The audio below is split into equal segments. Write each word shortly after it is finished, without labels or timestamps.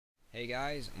Hey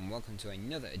guys, and welcome to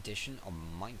another edition of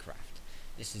Minecraft.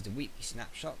 This is the weekly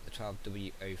snapshot, the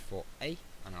 12W04A,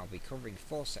 and I'll be covering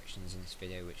 4 sections in this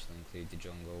video, which will include the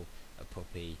jungle, a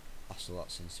puppy,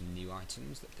 ocelots, and some new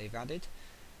items that they've added.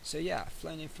 So yeah, I've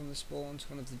flown in from the spawn to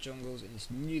one of the jungles in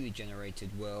this newly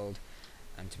generated world,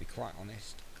 and to be quite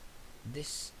honest,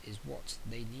 this is what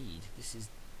they need. This is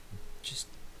just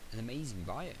an amazing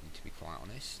biome, to be quite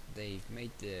honest. They've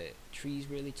made the trees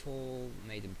really tall,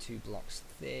 made them 2 blocks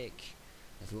thick,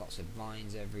 there's lots of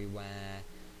vines everywhere,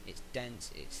 it's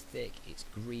dense, it's thick, it's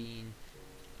green.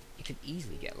 You could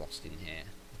easily get lost in here,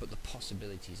 but the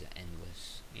possibilities are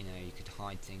endless. You know, you could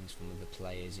hide things from other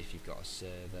players if you've got a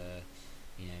server,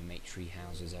 you know, make tree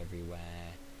houses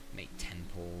everywhere, make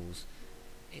temples.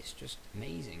 It's just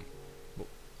amazing. But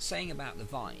saying about the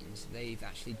vines, they've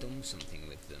actually done something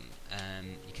with them.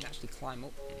 You can actually climb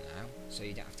up them now, so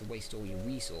you don't have to waste all your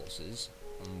resources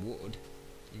on wood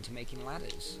into making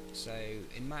ladders. So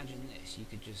imagine this, you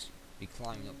could just be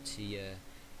climbing up to your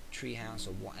treehouse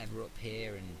or whatever up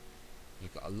here, and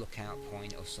you've got a lookout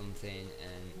point or something,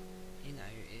 and you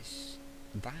know, it's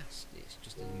vast. It's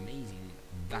just an amazing,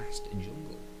 vast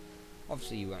jungle.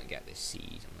 Obviously you won't get this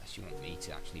seed unless you want me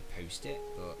to actually post it,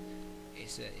 but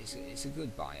it's a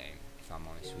good biome, if I'm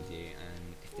honest with you,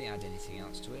 and if they add anything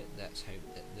else to it, let's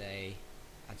hope that they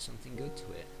add something good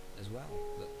to it as well,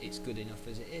 but it's good enough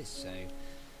as it is. So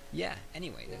yeah,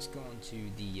 anyway, let's go on to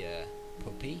the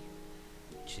puppy,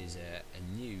 which is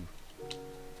a new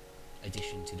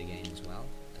addition to the game as well,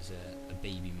 as a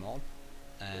baby mob.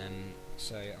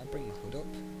 So I'll bring my hood up,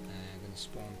 I'm going to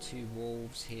spawn 2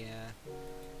 wolves here.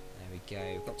 There we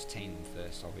go. We've got to tame them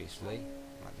first, obviously.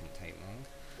 That didn't take long.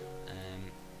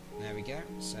 There we go.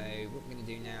 So what we're going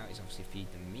to do now is obviously feed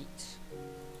them meat.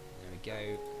 There we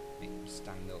go. Make them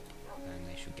stand up, and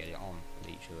they should get it on with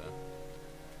each other,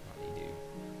 like they do.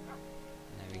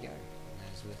 And there we go. And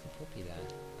there's a little puppy there,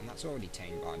 and that's already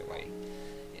tamed, by the way.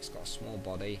 It's got a small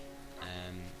body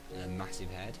and a massive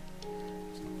head.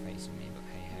 It's not facing me, but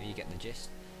hey ho, you get the gist.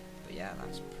 But yeah,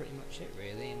 that's pretty much it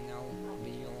really, and they'll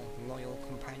be your loyal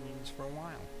companions for a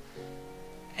while.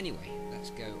 Anyway, let's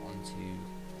go on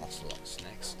to ocelots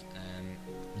next.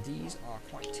 These are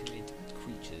quite timid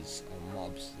creatures or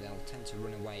mobs. They'll tend to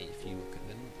run away if you look at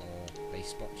them or they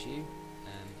spot you.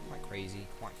 Quite crazy,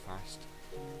 quite fast,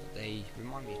 but they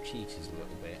remind me of cheetahs a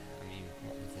little bit. I mean,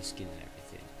 what with the skin and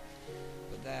everything.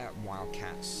 But they're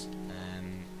wildcats.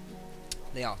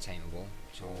 They are tameable,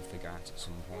 which I'll figure out at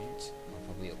some point. I'll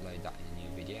probably upload that in a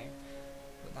new video.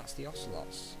 But that's the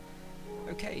ocelots.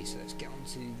 Okay, so let's get on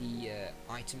to the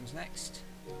items next,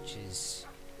 which is,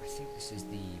 I think this is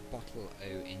the Bottle O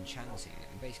Enchanting.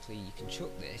 And basically you can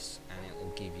chuck this and it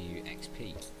will give you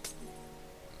XP.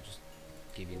 It'll just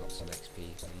give you lots of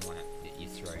XP from that you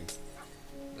throw.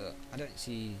 But I don't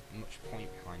see much point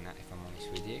behind that, if I'm honest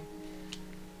with you.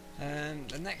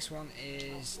 The next one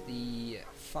is the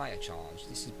fire charge.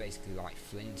 This is basically like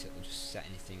flint. It will just set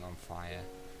anything on fire.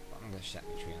 But I'm not going to set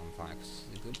the tree on fire because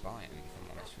it's a good biome, if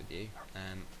I'm honest with you.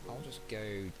 I'll just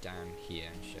go down here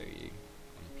and show you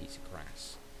on a piece of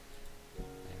grass.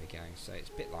 There we go. So it's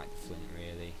a bit like the flint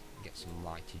really. Get some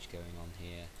lightage going on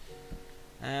here.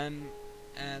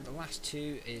 The last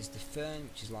 2 is the fern,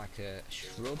 which is like a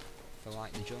shrub for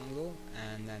like the jungle,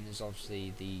 and then there's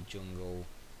obviously the jungle,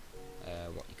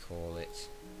 what you call it,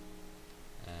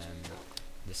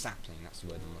 the sapling, that's the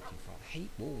word I'm looking for. I hate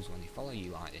wolves when they follow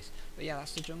you like this, but yeah,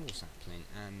 that's the jungle sapling,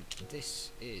 and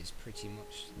this is pretty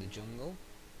much the jungle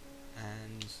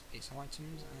and its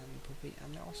items and the puppy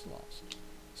and the ocelots.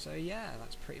 So yeah,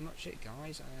 that's pretty much it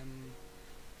guys.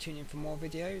 Tune in for more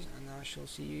videos and I shall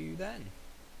see you then.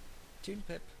 Toodle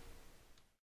pip.